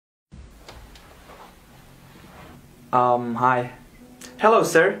Hi. Hello,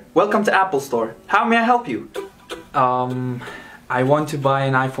 sir. Welcome to Apple Store. How may I help you? I want to buy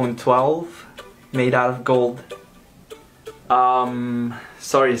an iPhone 12 made out of gold.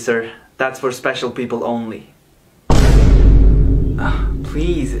 Sorry, sir. That's for special people only.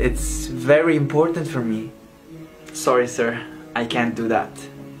 Please, it's very important for me. Sorry, sir. I can't do that.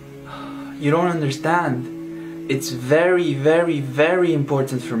 You don't understand. It's very, very, very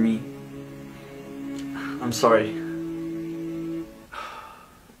important for me. I'm sorry.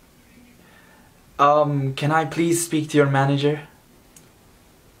 Can I please speak to your manager?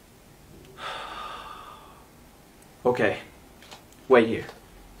 Okay. Wait here.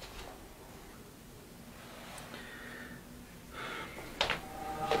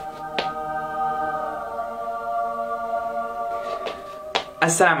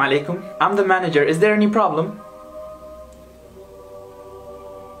 Assalamu alaikum. I'm the manager. Is there any problem?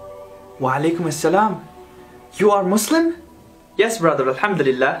 Wa alaikum assalam. You are Muslim? Yes, brother.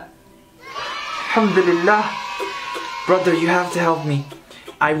 Alhamdulillah. Alhamdulillah. Brother, you have to help me.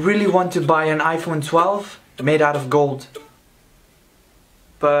 I really want to buy an iPhone 12 made out of gold.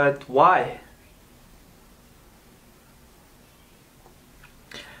 But why?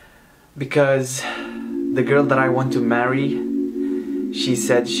 Because the girl that I want to marry, she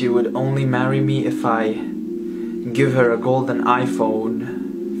said she would only marry me if I give her a golden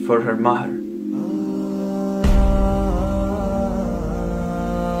iPhone for her mahr.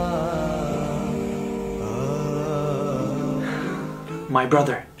 My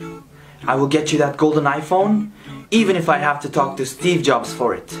brother, I will get you that golden iPhone, even if I have to talk to Steve Jobs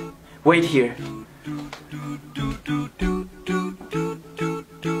for it. Wait here.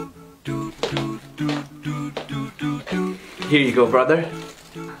 Here you go, brother.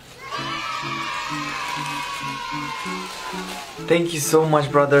 Thank you so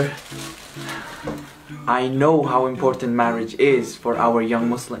much, brother. I know how important marriage is for our young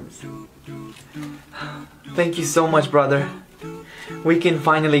Muslims. Thank you so much, brother. We can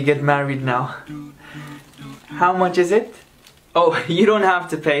finally get married now. How much is it? Oh, you don't have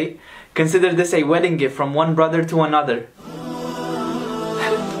to pay. Consider this a wedding gift from one brother to another.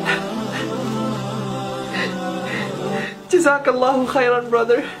 Jazakallahu khairan,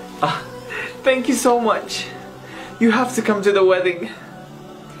 brother. Thank you so much. You have to come to the wedding.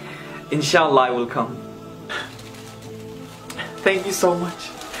 Inshallah, I will come. Thank you so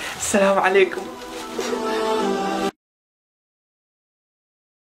much. Assalamu alaikum.